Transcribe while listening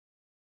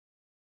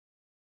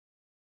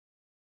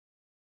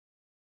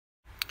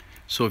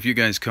So if you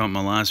guys caught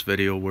my last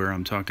video where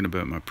I'm talking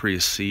about my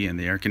Prius C and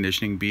the air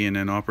conditioning being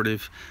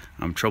inoperative,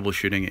 I'm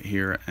troubleshooting it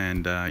here,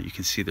 and you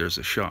can see there's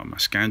a shot of my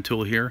scan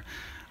tool here.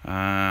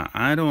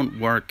 I don't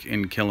work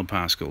in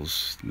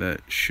kilopascals. That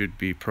should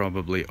be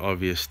probably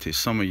obvious to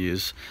some of you.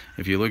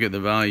 If you look at the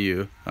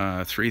value,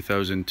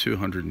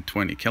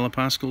 3,220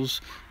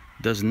 kilopascals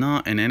does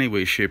not in any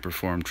way, shape or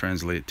form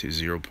translate to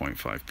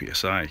 0.5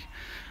 psi.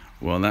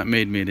 Well, that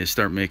made me to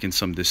start making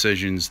some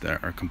decisions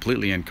that are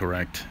completely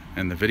incorrect,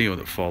 and the video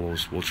that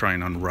follows will try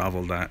and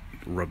unravel that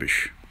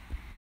rubbish.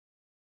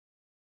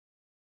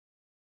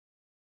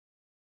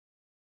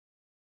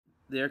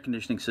 The air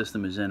conditioning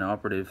system is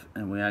inoperative,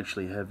 and we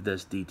actually have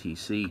this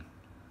DTC.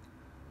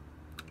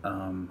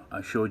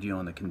 I showed you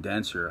on the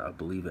condenser, I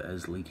believe it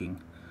is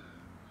leaking.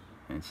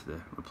 It's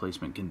the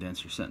replacement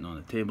condenser sitting on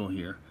the table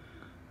here.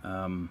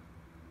 But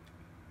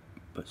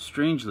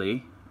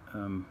strangely,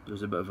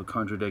 there's a bit of a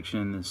contradiction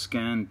in the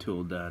scan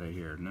tool data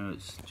here. Now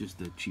it's just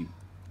a cheap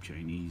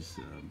Chinese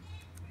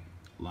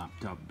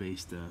laptop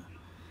based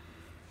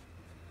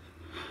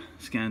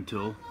scan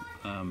tool.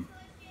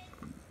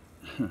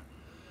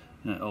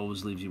 It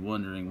always leaves you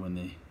wondering when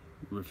they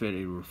refer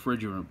to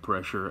refrigerant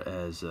pressure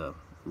as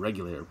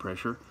regulator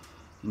pressure,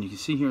 and you can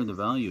see here the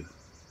value.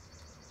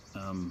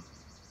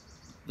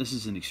 This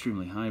is an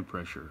extremely high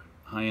pressure,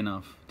 high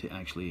enough to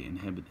actually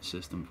inhibit the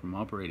system from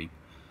operating.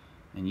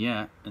 And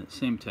yet, at the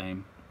same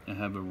time, I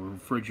have a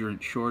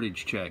refrigerant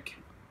shortage check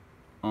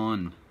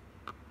on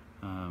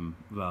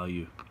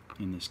value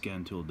in the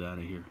scan tool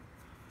data here.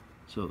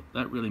 So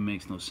that really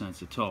makes no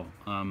sense at all.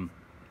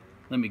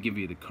 Let me give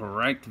you the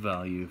correct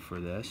value for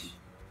this.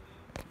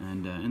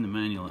 And in the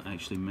manual it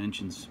actually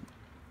mentions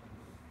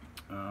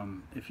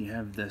if you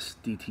have this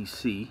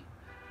DTC,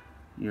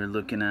 you're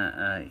looking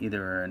at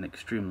either an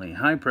extremely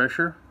high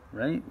pressure,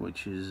 right,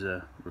 which is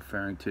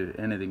referring to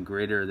anything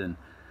greater than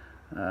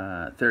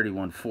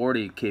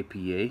 3140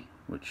 kPa,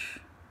 which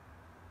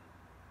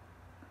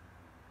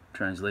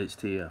translates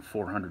to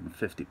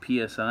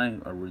 450 psi,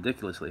 a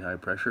ridiculously high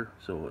pressure,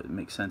 so it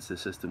makes sense the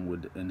system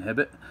would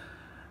inhibit.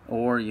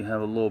 Or you have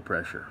a low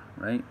pressure,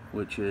 right,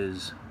 which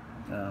is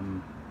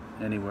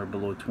anywhere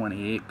below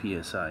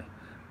 28 psi,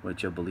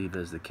 which I believe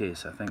is the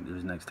case. I think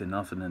there's next to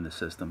nothing in the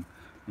system,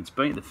 in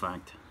spite of the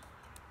fact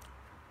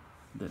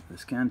that the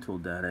scan tool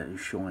data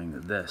is showing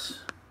that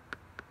this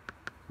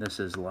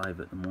is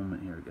live at the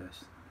moment here,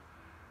 guys.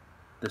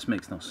 This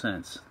makes no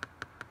sense.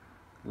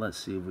 Let's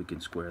see if we can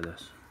square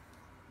this.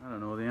 I don't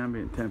know, the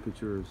ambient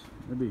temperature is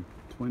maybe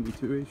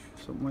 22-ish,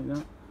 something like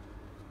that,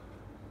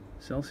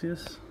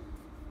 Celsius.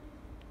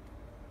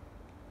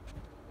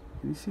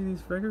 Can you see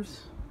these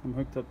figures? I'm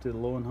hooked up to the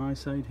low and high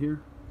side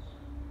here.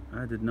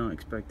 I did not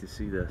expect to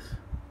see this.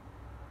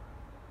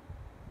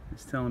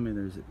 It's telling me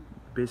there's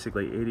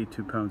basically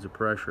 82 pounds of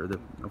pressure.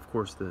 Of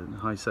course, the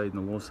high side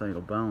and the low side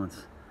will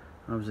balance.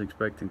 I was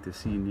expecting to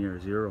see near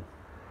zero.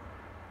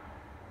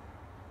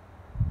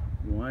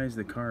 Why is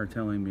the car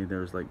telling me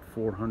there's like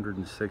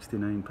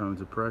 469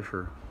 pounds of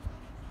pressure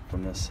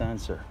from this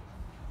sensor?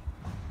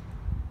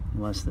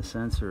 Unless the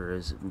sensor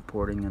is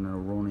reporting an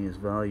erroneous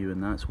value,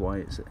 and that's why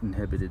it's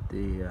inhibited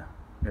the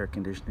air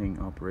conditioning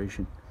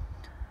operation.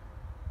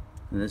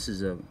 And this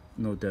is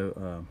no doubt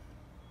a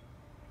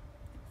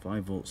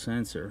 5-volt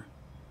sensor,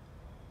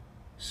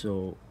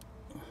 so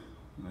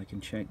I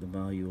can check the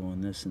value on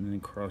this and then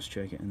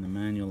cross-check it in the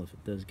manual if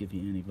it does give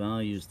you any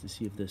values to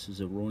see if this is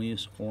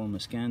erroneous or my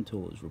scan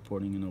tool is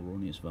reporting an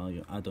erroneous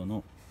value. I don't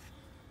know.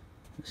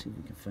 Let's see if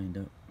we can find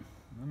out.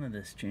 None of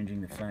this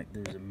changing the fact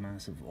there's a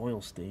massive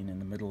oil stain in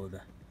the middle of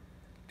the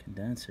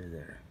condenser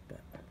there,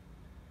 but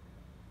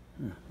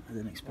I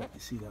didn't expect to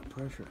see that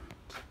pressure.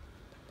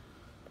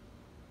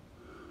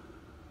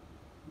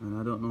 And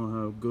I don't know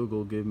how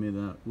Google gave me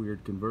that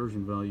weird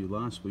conversion value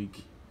last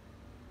week.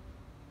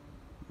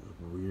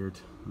 Weird,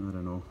 I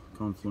don't know,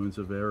 confluence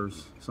of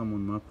errors, some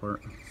on my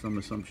part, some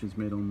assumptions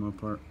made on my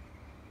part.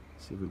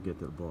 Let's see if we can get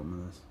to the bottom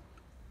of this.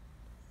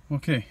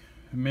 Okay,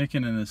 I'm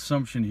making an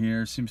assumption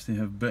here, seems to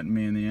have bitten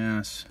me in the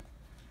ass,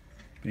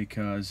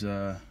 because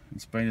in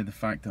spite of the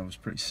fact I was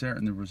pretty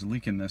certain there was a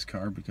leak in this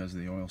car because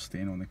of the oil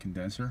stain on the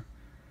condenser,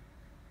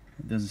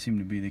 it doesn't seem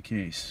to be the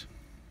case.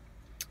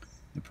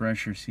 The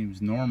pressure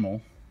seems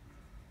normal,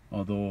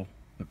 although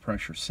the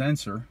pressure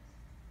sensor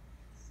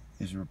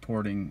is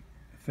reporting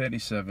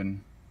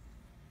 37.15.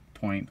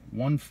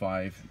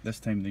 This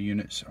time the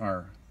units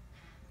are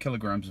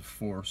kilograms of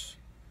force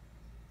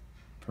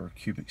per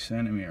cubic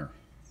centimeter,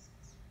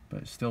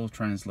 but it still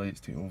translates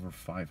to over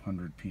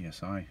 500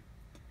 psi.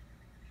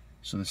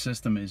 So the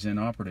system is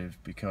inoperative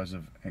because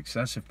of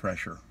excessive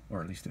pressure,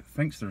 or at least it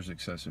thinks there's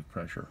excessive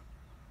pressure,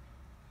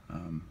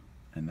 and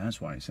that's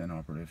why it's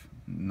inoperative,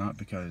 not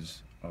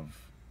because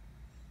of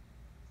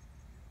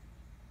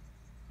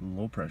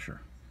low pressure.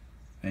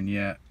 And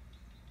yet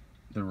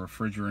the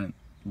refrigerant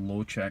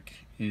low check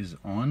is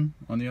on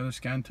the other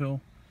scan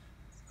tool.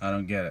 I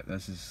don't get it.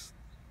 This is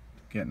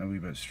getting a wee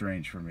bit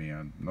strange for me.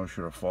 I'm not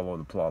sure I follow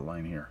the plot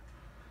line here.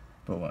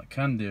 But what I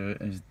can do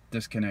is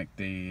disconnect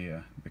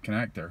the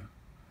connector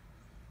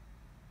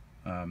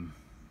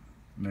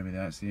Maybe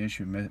that's the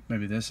issue.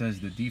 Maybe this is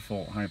the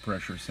default high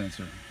pressure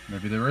sensor.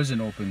 Maybe there is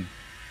an open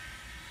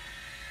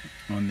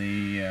on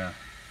the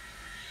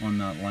on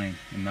that line,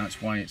 and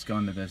that's why it's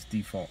gone to this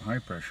default high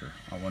pressure.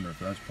 I wonder if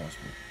that's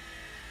possible.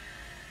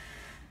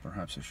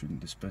 Perhaps I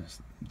shouldn't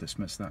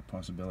dismiss that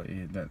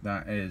possibility.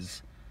 That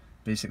is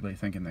basically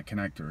thinking the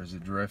connector is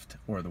adrift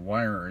or the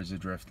wire is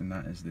adrift, and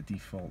that is the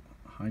default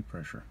high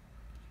pressure.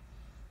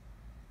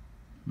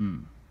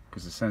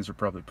 Because the sensor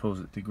probably pulls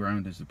it to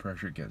ground as the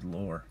pressure gets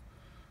lower.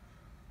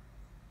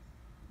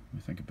 Let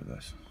me think about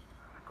this.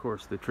 Of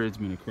course, the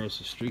tradesman across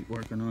the street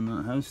working on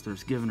that house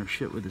starts giving her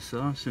shit with the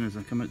saw as soon as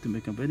I come out to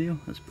make a video.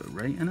 That's about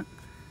right, isn't it?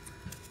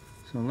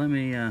 So let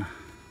me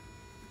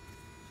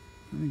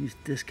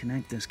just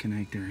disconnect this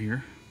connector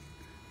here.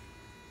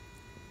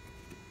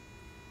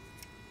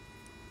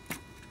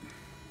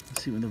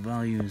 Let's see what the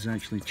value has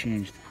actually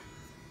changed.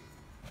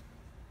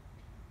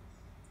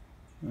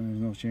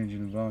 There's no change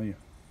in the value.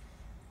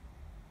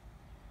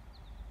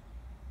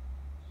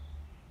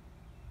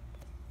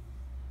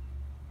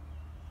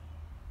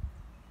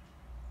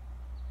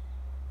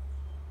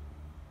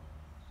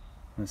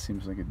 That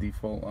seems like a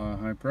default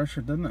high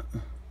pressure, doesn't it?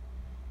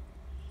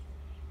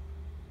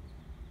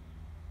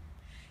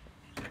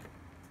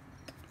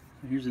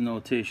 Here's a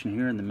notation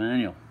here in the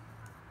manual.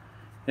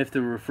 If the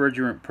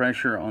refrigerant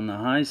pressure on the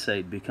high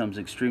side becomes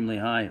extremely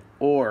high,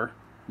 or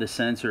the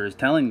sensor is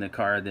telling the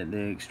car that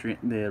the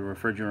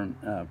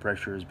refrigerant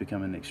pressure is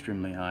becoming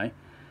extremely high,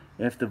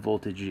 if the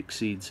voltage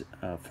exceeds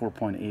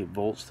 4.8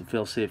 volts, the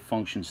fail-safe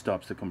function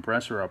stops the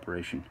compressor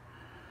operation.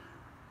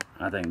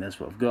 I think that's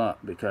what I've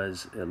got,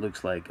 because it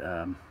looks like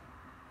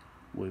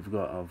we've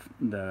got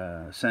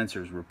the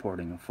sensors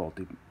reporting a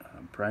faulty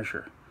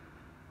pressure.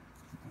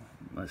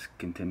 Let's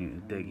continue to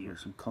dig here.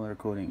 Some color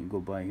coding to go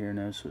by here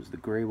now. So it's the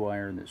gray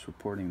wire that's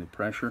reporting the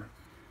pressure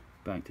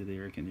back to the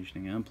air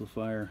conditioning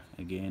amplifier.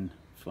 Again,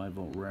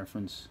 5-volt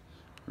reference,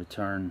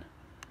 return,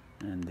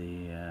 and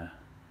the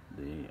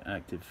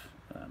active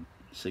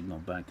signal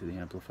back to the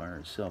amplifier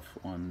itself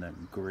on the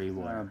gray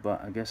wire.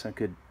 But I guess I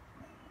could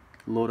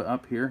load it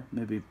up here,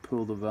 maybe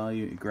pull the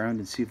value at ground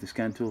and see if the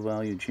scan tool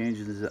value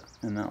changes,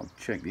 and that'll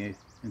check the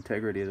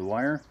integrity of the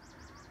wire.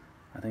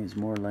 I think it's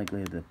more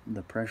likely that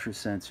the pressure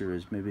sensor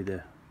is maybe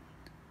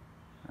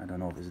I don't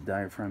know if it's a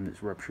diaphragm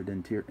that's ruptured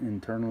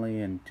internally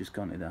and just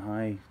gone to the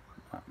high.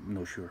 I'm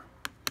not sure.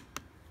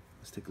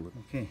 Let's take a look.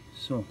 Okay,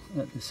 so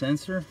at the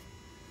sensor,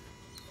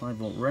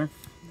 5-volt ref,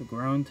 the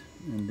ground,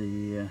 and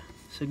the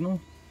signal.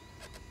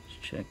 Let's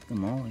check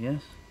them all, I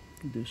guess.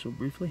 I can do so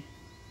briefly.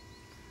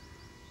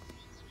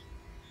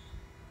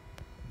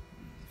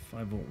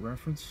 5-volt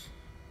reference,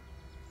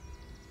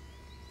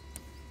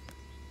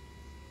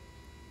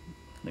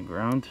 the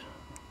ground,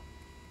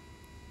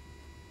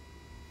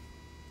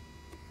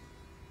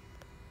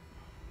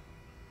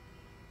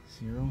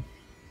 zero.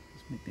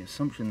 Let's make the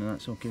assumption that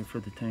that's okay for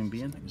the time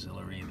being.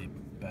 Auxiliary, the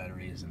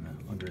battery is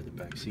under the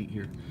back seat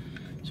here,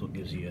 so it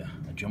gives you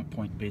a jump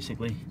point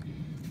basically.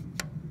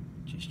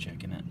 Just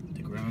checking it.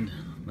 The ground,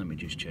 let me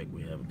just check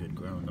we have a good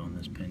ground on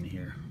this pin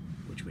here,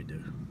 which we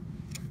do.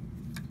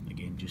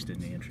 Again, just in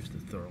the interest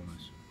of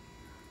thoroughness.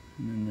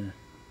 And then the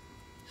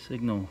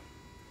signal,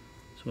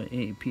 so at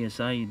 80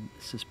 psi, you'd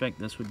suspect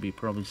this would be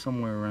probably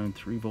somewhere around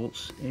 3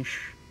 volts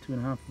ish,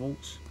 2.5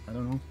 volts, I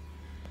don't know.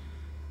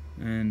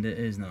 And it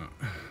is not.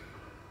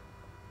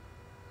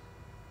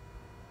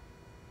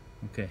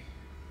 Okay,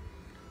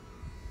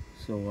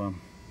 so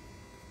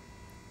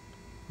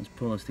let's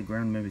pull this to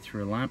ground maybe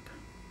through a lamp,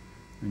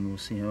 and we'll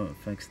see how it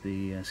affects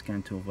the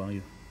scan tool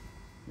value.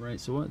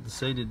 Right, so what I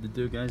decided to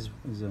do, guys,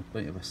 is a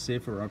bit of a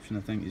safer option, I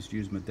think, is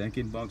use my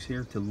decade box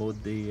here to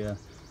load the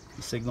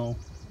signal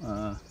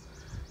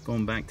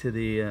going back to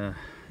the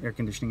air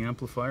conditioning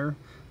amplifier.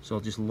 So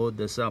I'll just load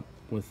this up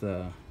with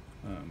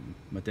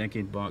my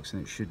decade box,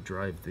 and it should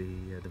drive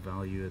the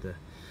value of the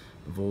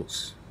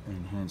volts,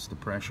 and hence the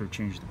pressure,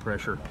 change the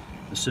pressure,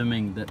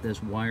 assuming that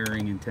this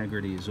wiring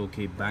integrity is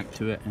okay back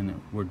to it, and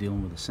we're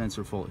dealing with a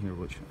sensor fault here,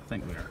 which I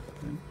think we are.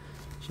 Right?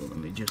 So let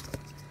me just,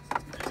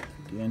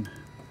 again,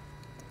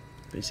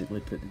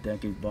 basically put the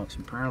decade box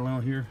in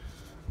parallel here.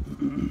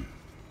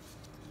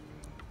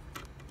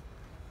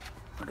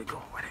 Where'd it go?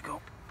 Where'd it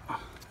go?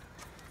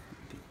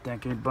 The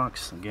decade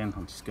box, again,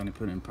 I'm just going to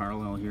put it in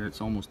parallel here. It's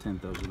almost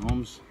 10,000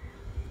 ohms,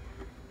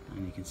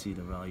 and you can see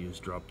the values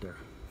dropped there.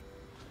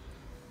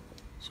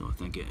 So I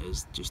think it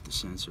is just the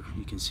sensor.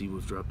 You can see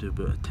we've dropped to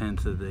about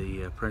 1/10 of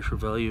the pressure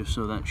value,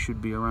 so that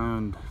should be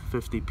around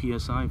 50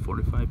 psi,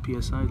 45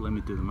 psi. Let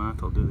me do the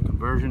math, I'll do the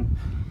conversion.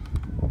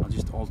 I'll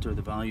just alter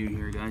the value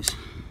here, guys,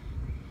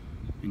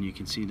 and you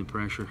can see the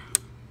pressure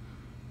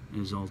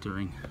is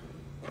altering,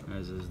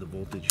 as is the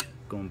voltage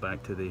going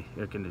back to the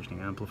air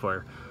conditioning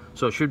amplifier.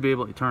 So I should be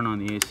able to turn on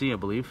the AC, I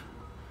believe,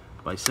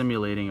 by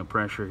simulating a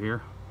pressure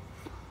here.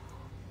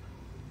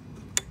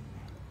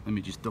 Let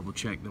me just double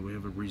check that we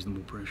have a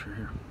reasonable pressure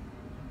here.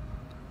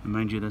 And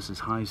mind you, this is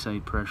high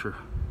side pressure,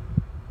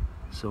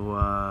 so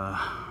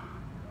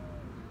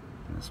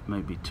this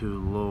might be too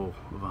low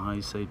of a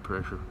high side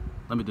pressure.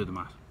 Let me do the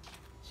math.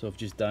 So I've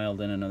just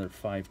dialed in another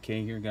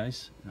 5K here,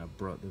 guys. I've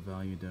brought the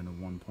value down to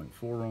 1.4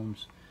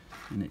 ohms,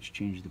 and it's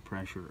changed the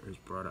pressure. It's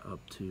brought it up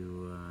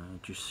to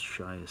just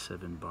shy of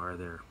 7 bar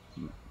there.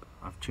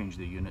 I've changed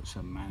the units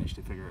and managed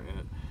to figure it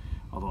out.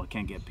 Although I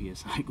can't get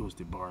PSI, it goes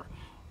to bar.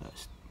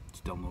 That's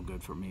still no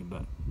good for me,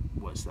 but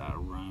what's that,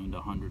 around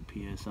 100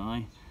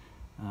 PSI?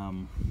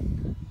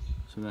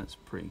 So that's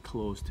pretty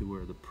close to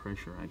where the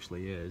pressure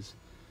actually is.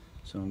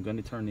 So I'm going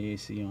to turn the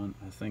AC on.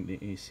 I think the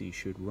AC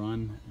should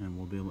run, and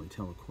we'll be able to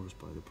tell, of course,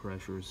 by the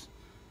pressures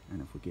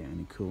and if we get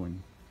any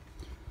cooling.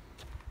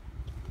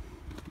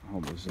 I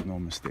hope there's no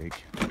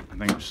mistake. I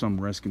think there's some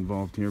risk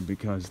involved here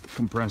because the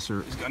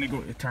compressor is going to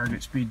go to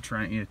target speed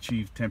trying to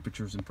achieve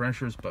temperatures and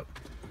pressures, but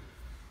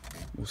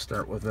we'll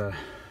start with a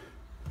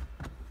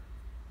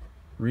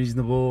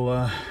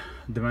reasonable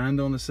demand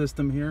on the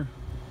system here.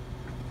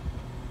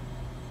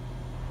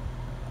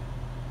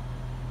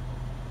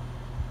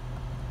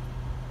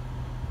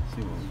 See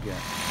what we get.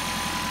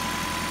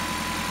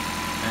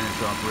 And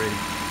it's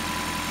operating,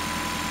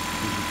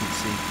 as you can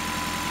see.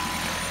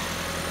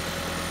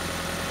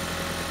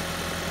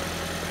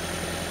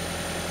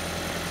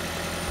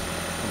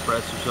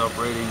 Compressor's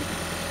operating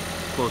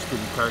close to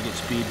the target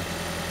speed.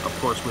 Of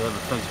course, we have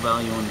a fixed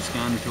value on the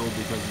scan tool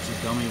because it's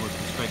a dummy with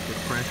respect to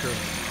the pressure.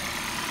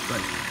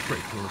 But it's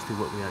pretty close to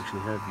what we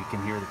actually have. You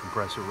can hear the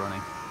compressor running.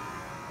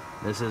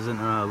 This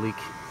isn't a leak.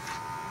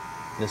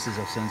 This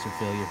is a sensor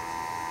failure.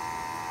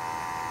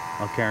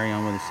 I'll carry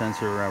on with a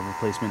sensor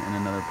replacement in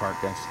another part,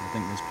 guys. I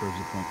think this proves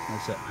the point.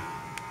 That's it.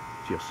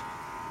 Cheers.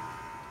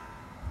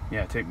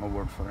 Yeah, take my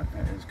word for it.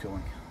 It is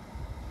cooling.